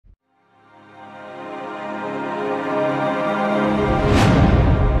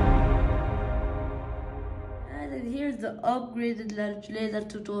the upgraded laser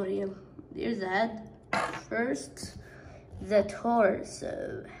tutorial. Here's the head. First, the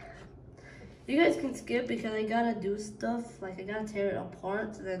torso. You guys can skip because I gotta do stuff, like I gotta tear it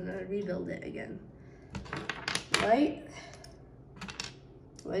apart and then rebuild it again. Right?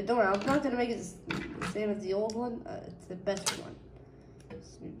 Wait, don't worry, I'm not gonna make it the same as the old one. It's the best one.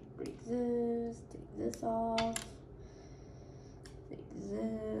 So break this, take this off, take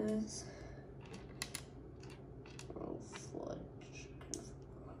this. Oh, fudge.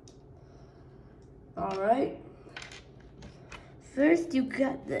 Alright. First, you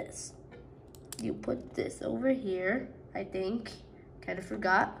got this. You put this over here, I think. Kind of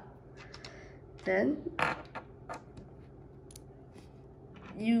forgot. Then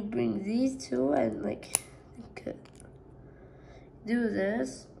you bring these two and like do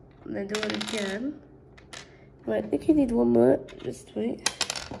this, and then do it again. Wait, I think you need one more. Just wait.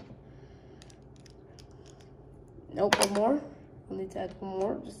 Nope, one more. I need to add one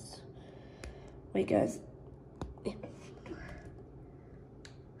more. Just wait, guys. So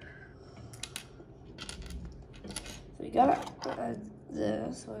we gotta add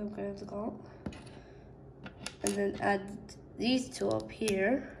this. So I'm gonna have to go, and then add these two up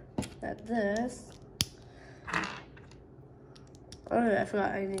here. Add this. Oh, I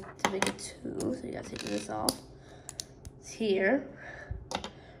forgot I need to make it two, so you gotta take this off. It's here.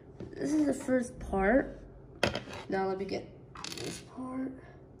 This is the first part. Now let me get this part.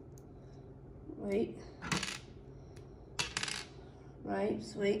 Wait. Right,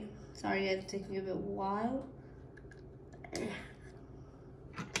 just wait. Sorry guys, it's taking a bit while.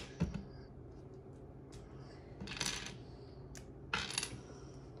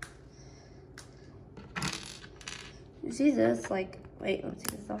 You see this, like, wait, let me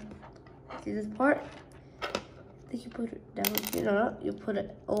take this off. See this part? I think you put it down, you know, you put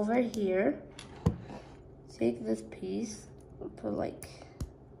it over here. Take this piece, and put like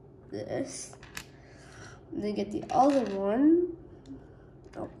this. And then get the other one.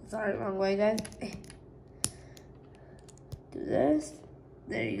 Oh, sorry, wrong way, guys. Do this.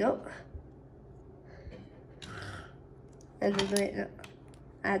 There you go. And then wait, no.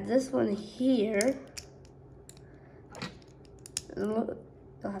 Add this one here. You'll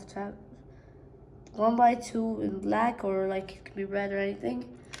have to have 1x2 in black, or like it can be red or anything.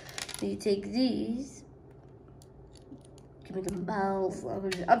 Then you take these. Give me the mouth.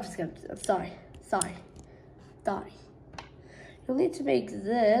 I'm sorry. You'll need to make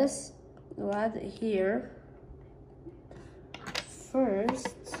this. You'll add it here.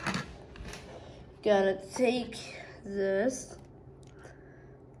 First, gotta take this.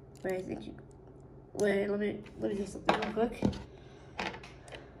 Wait, I think you. Wait, let me do something real quick.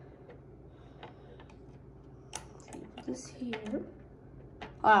 Put this here.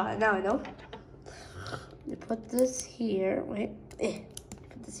 Ah, now I know. You put this here. Wait,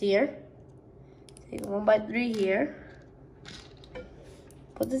 put this here. Take 1x3 here.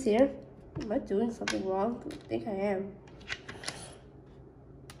 Put this here. Am I doing something wrong? I think I am.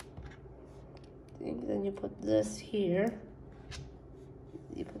 Then you put this here.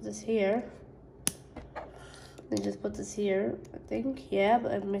 You put this here. Then just put this here, I think. Yeah,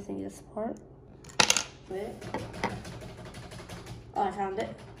 but I'm missing this part. Wait. Oh, I found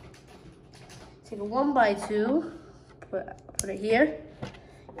it. Take a 1x2. Put it here.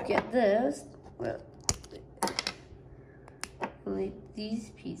 Get this. Only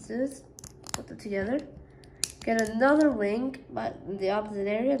these pieces. Put them together. Get another wing, but in the opposite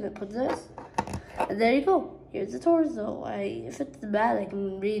area. Then put this. And there you go. Here's the torso. If it's bad, I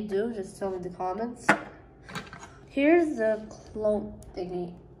can redo. Just tell me in the comments. Here's the cloak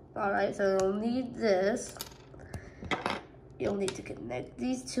thingy. Alright, so you'll need this. You'll need to connect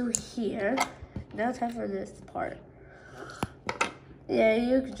these two here. Now time for this part. Yeah,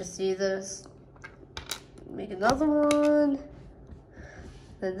 you can just see this. Make another one.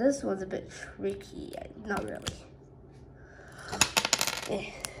 Then this one's a bit tricky. Not really.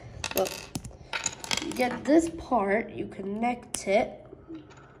 Look. You get this part, you connect it,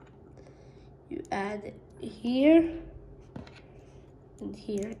 you add it here and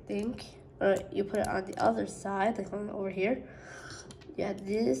here, I think, or you put it on the other side, like on over here. You add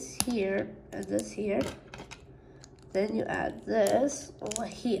this here and this here, then you add this over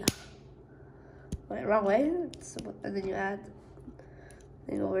here. Wait, wrong way. And then you add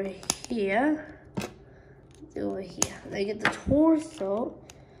thing over here, over here. And I get the torso.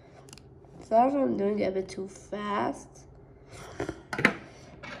 Sorry if I'm doing it a bit too fast.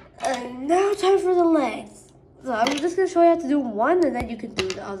 And now time for the legs. So I'm just gonna show you how to do one, and then you can do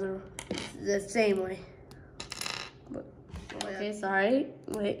the other the same way. Okay, sorry.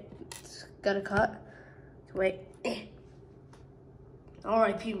 Wait, gotta cut. Wait.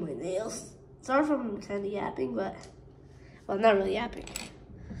 R.I.P. my nails. Sorry if I'm kind of yapping, but, well, not really yapping.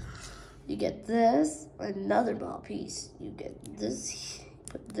 You get this, another ball piece. You get this,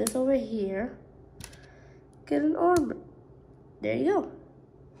 put this over here. Get an armor. There you go.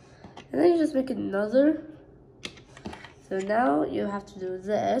 And then you just make another. So now you have to do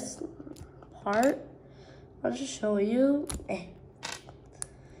this part. I'll just show you.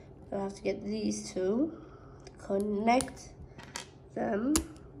 You have to get these two, connect them.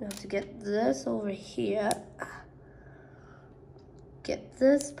 You have to get this over here. Get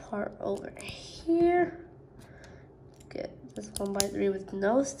this part over here. Get this 1x3 with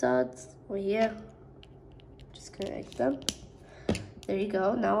no studs over here. Just connect them. There you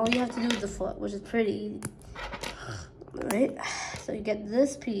go. Now all you have to do is the foot, which is pretty easy. Alright, so you get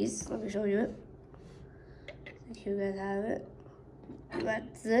this piece. Let me show you it. I think you guys have it. You got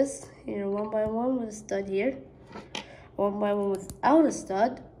this here, 1x1 with a stud here. 1x1 without a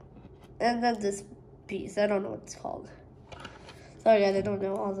stud. And then this piece. I don't know what it's called. Sorry guys, I don't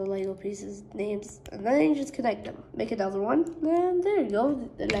know all the Lego pieces names. And then you just connect them. Make another one. And there you go.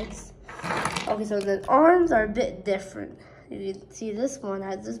 The legs. Okay, so the arms are a bit different. You can see this one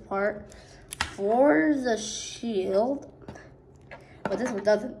has this part for the shield, but this one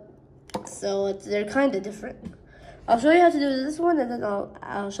doesn't. So they're kind of different. I'll show you how to do this one, and then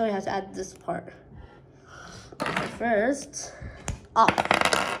I'll show you how to add this part. Okay, first, off.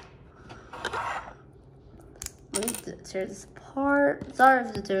 Let me tear this apart. Sorry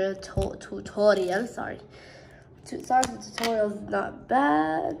for the tutorial. Sorry if the tutorial is not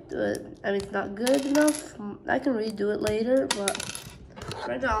bad, but I mean it's not good enough. I can redo it later, but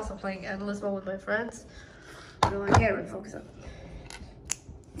right now I'm also playing Endless Mode with my friends. So I can't really focus on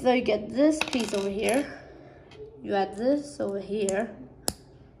it. So you get this piece over here. You add this over here.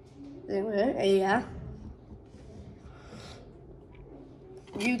 Yeah.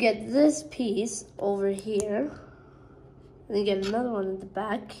 You get this piece over here. And you get another one in the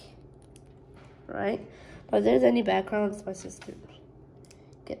back. Right? But if there's any background, it's my sister.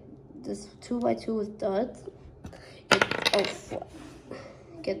 Get this 2x2 with studs.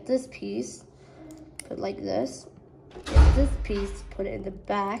 Get this piece, put like this. Get this piece, put it in the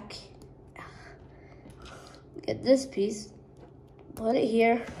back. Get this piece, put it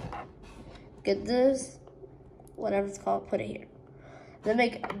here. Get this, whatever it's called, put it here. Then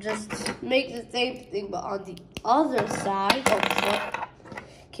make the same thing, but on the other side.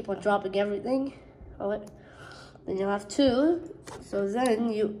 Keep on dropping everything. Then you'll have two. So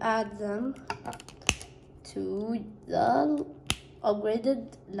then you add them to the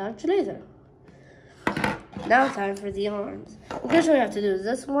upgraded large laser. Now time for the arms. I'm gonna show you how to do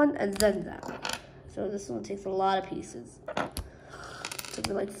this one and then that one. So this one takes a lot of pieces. Took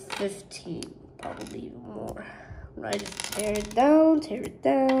me like 15, probably even more. Right, just tear it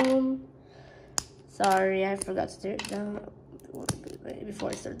down. Sorry, I forgot to tear it down before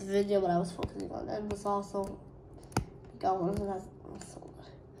I started the video, but I was focusing on Endless also. Got one of that.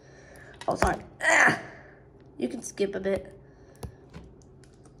 Oh, sorry. You can skip a bit.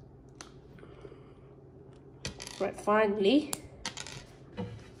 Right, finally.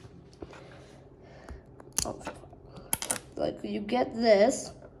 Like you get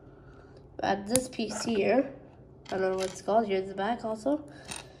this. Add this piece here. I don't know what it's called. Here's the back also.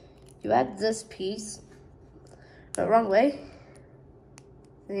 You add this piece. No, wrong way.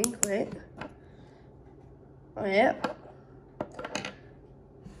 Wait. Oh yeah.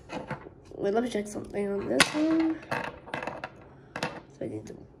 Wait, let me check something on this one.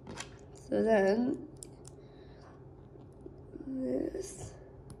 So then this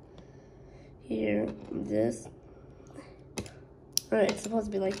here, this. Alright, it's supposed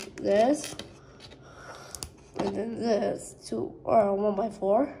to be like this. And then this or a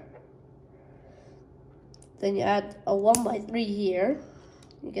 1x4. Then you add a 1x3 here.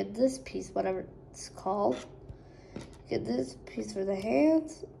 You get this piece, whatever it's called. You get this piece for the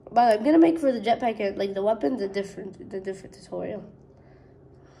hands. But I'm gonna make for the jetpack and like the weapon the different tutorial.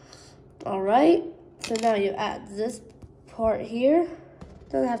 Alright, so now you add this part here.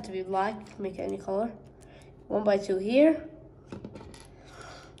 Doesn't have to be black, you can make it any color. 1x2 here.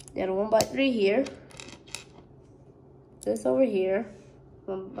 You add a 1x3 here. This over here,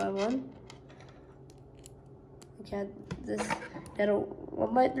 1x1. You add this, you add a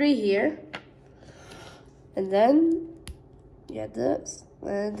 1x3 here. And then you add this.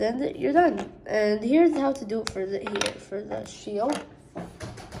 And then you're done. And here's how to do it for the shield.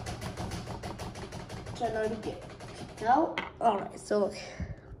 Try not to get kicked out. Alright, so look.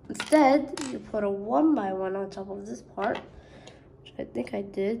 Instead, you put a 1x1 on top of this part. Which I think I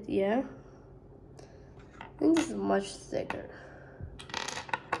did, yeah. I think this is much thicker.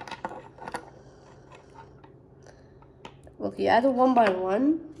 Look, you add it one by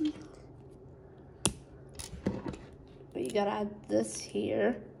one. But you gotta add this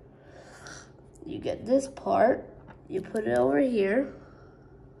here. You get this part. You put it over here.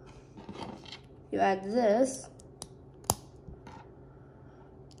 You add this.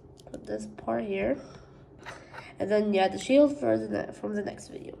 Put this part here. And then you add the shield for from the next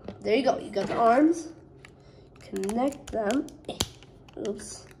video. There you go. You got the arms. Connect them.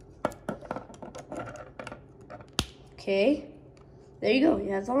 Oops. Okay. There you go.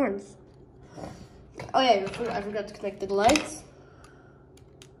 You have the arms. Oh yeah, I forgot to connect the lights.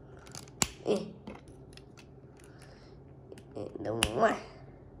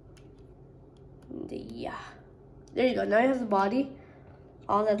 Yeah. There you go. Now you have the body.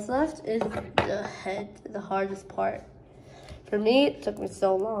 All that's left is the head, the hardest part. For me, it took me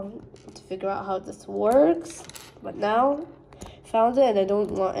so long to figure out how this works, but now I found it and I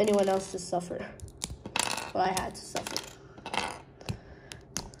don't want anyone else to suffer what I had to suffer.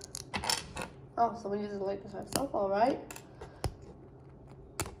 Oh, someone uses like this myself, alright.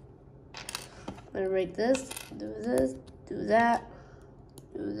 I'm gonna rate this, do that,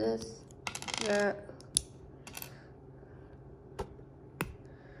 do this, that.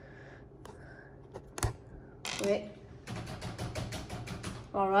 Wait.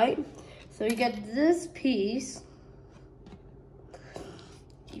 Alright, so you get this piece.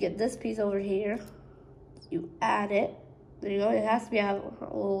 You get this piece over here. You add it. There you go. It has to be a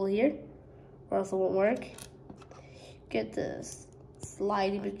hole here, or else it won't work. Get this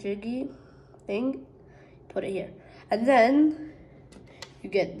slidey majiggy thing. Put it here. And then you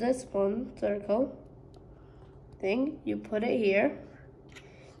get this one circle thing. You put it here.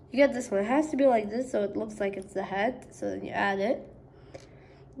 You get this one. It has to be like this so it looks like it's the head. So then you add it.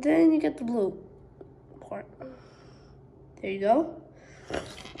 Then you get the blue part. There you go.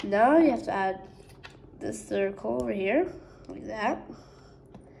 Now you have to add this circle over here, like that.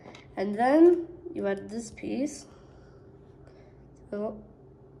 And then you add this piece. So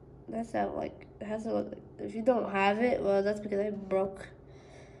that's how, like, it has to look like. If you don't have it, well, that's because I broke.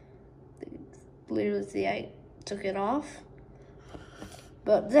 Literally, see, I took it off.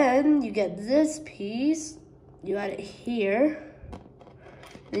 But then you get this piece, you add it here.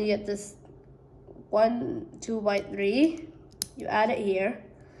 Then you get this 1, 2 by 3. You add it here.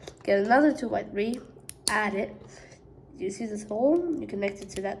 Get another 2 by 3. Add it. You see this hole? You connect it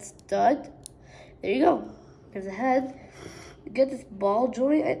to that stud. There you go. There's a head. You get this ball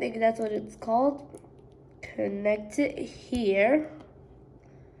joint. I think that's what it's called. Connect it here.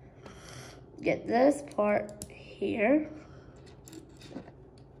 Get this part here.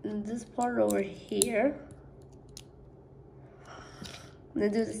 And this part over here. And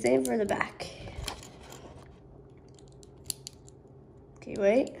then do the same for the back. Okay,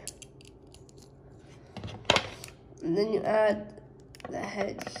 wait. And then you add the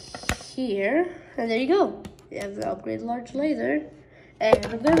head here. And there you go. You have the upgrade large laser. And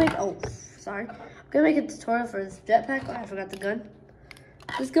I'm gonna make, oh, sorry. I'm gonna make a tutorial for this jetpack. Oh, I forgot the gun.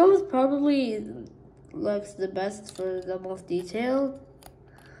 This gun was probably looks the best for the most detailed.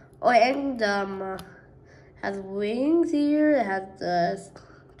 Oh, and has wings here. It has the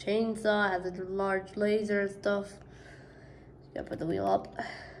chainsaw. It has a large laser and stuff. Gotta put the wheel up.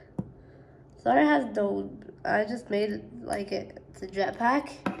 Sorry, it has no. I just made it like it's a jetpack.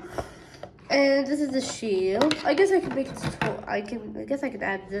 And this is the shield. I guess I can make it. I guess I can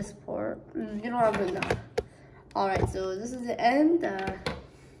add this part. You know what I'm doing now. All right, so this is the end.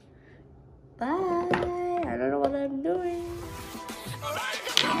 Bye. I don't know what I'm doing.